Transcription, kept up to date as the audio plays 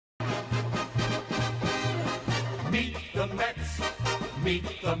the Mets, meet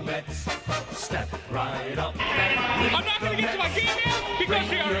the Mets. Step right up and I'm not going to get to my game now because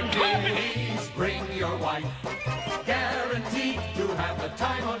they are incompetent. Bring your wife, guaranteed to have the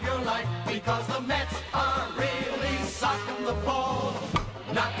time of your life, because the Mets are really socking the ball,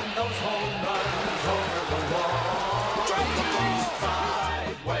 knocking those home runs over the wall. East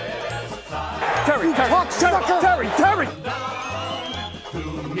side, west side. Terry. Down to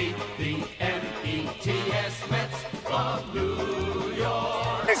meet the METS Mets of New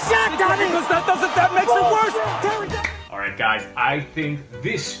York. Because that makes it worse. Alright guys, I think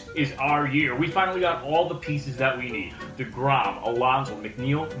this is our year. We finally got all the pieces that we need. DeGrom, Alonso,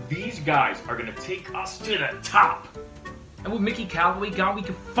 McNeil, these guys are going to take us to the top. And with Mickey Callaway gone, we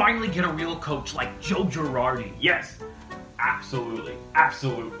can finally get a real coach like Joe Girardi. Yes, absolutely,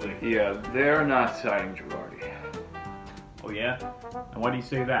 absolutely. Yeah, they're not signing Girardi. Oh yeah? And why do you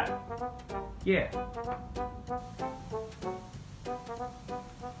say that? Yeah.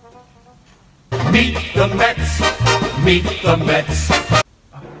 Meet the Mets, meet the Mets.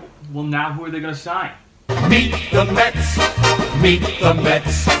 Well, now who are they going to sign? Meet the Mets, meet the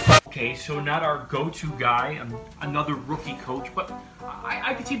Mets. Okay, so not our go-to guy, another rookie coach, but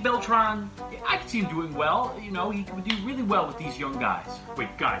I could see Beltran, I could see him doing well. You know, he would do really well with these young guys.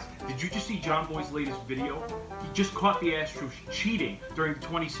 Wait, guys, did you just see John Boy's latest video? He just caught the Astros cheating during the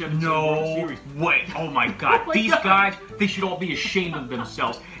 2017 World Series. Wait, oh my God. Oh my These God. guys, they should all be ashamed of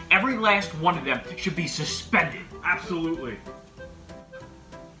themselves. Every last one of them should be suspended. Absolutely.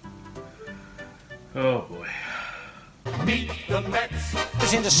 Oh boy. Meet the Mets.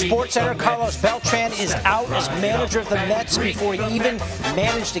 In the Sports Center, Carlos Beltran is out as manager of the Mets before he even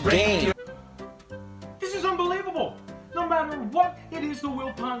managed a game. This is unbelievable. No matter what it is the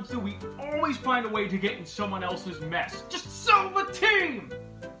Wilpons do, we always find a way to get in someone else's mess. Just solve a team.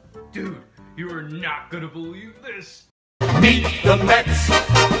 Dude, you are not gonna believe this. Meet the Mets,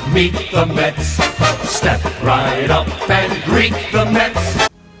 meet the Mets. Step right up and greet the Mets.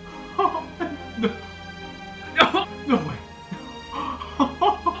 No way.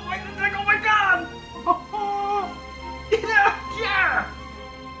 Oh my God. Yeah.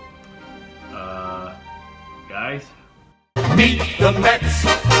 Guys? Meet the Mets,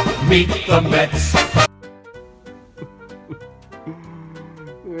 meet the Mets.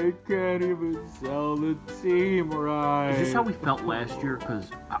 They can't even sell the team right. Is this how we felt last year?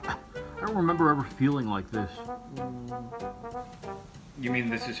 Because I don't remember ever feeling like this. You mean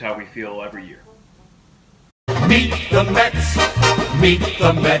this is how we feel every year? Meet the Mets, meet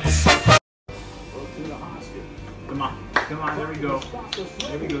the Mets. Come on, there we go.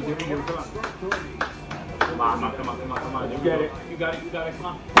 There we go, come on. You get it, you got it, come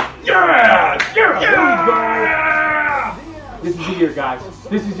on. Yeah! There we go! This is the year, guys.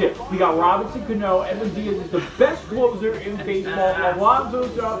 This is it. We got Robinson Cano. Edwin Diaz is the best closer in baseball.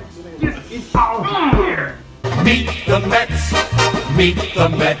 Alonso's up. This is our year. Meet the Mets, meet the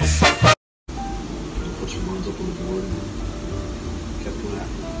Mets. Put some runs up on the board and kept going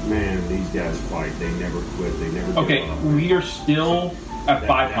after. Man, these guys fight. They never quit. They never give Okay, up. we are still at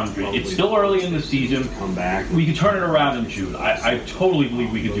 500. It's still early in the season. Come back. We can turn it around in June. I totally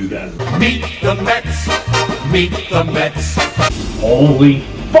believe we can do that. Meet the Mets, meet the Mets. Holy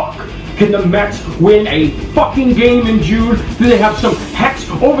fuck! Can the Mets win a fucking game in June? Do they have some hex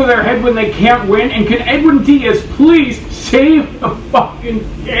over their head when they can't win? And can Edwin Diaz please save the fucking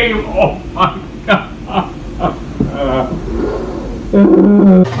game? Oh my God.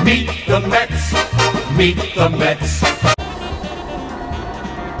 Meet the Mets, meet the Mets.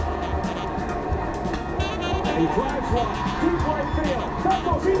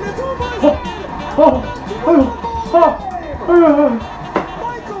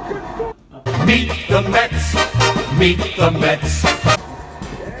 Meet the Mets, meet the Mets.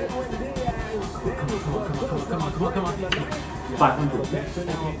 Come on.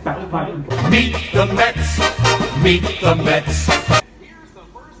 500. Back to 500. Meet the Mets, meet the Mets. Here's the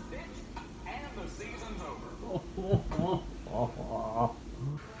first pitch, and the season's over.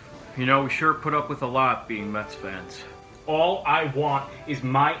 You know, we sure put up with a lot being Mets fans. All I want is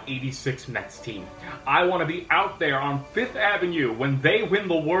my 86 Mets team. I want to be out there on 5th Avenue when they win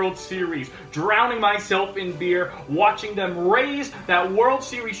the World Series, drowning myself in beer, watching them raise that World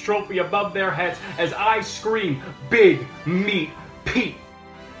Series trophy above their heads as I scream, "Big Meat Pete."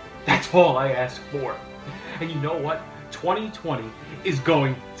 That's all I ask for. And you know what? 2020 is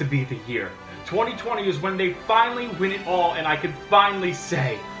going to be the year. 2020 is when they finally win it all and I can finally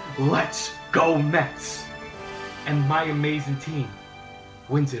say, "Let's go Mets." And my amazing team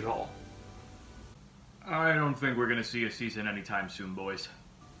wins it all. I don't think we're going to see a season anytime soon, boys.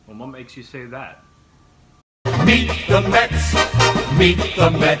 Well, what makes you say that? Meet the Mets. Meet the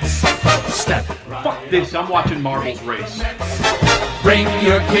Mets. Step right. Fuck this, I'm watching Marvel's Race. Bring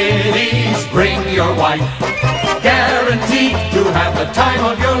your kiddies, bring your wife. Guaranteed to have the time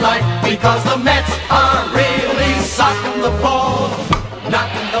of your life because the Mets are really socking the ball.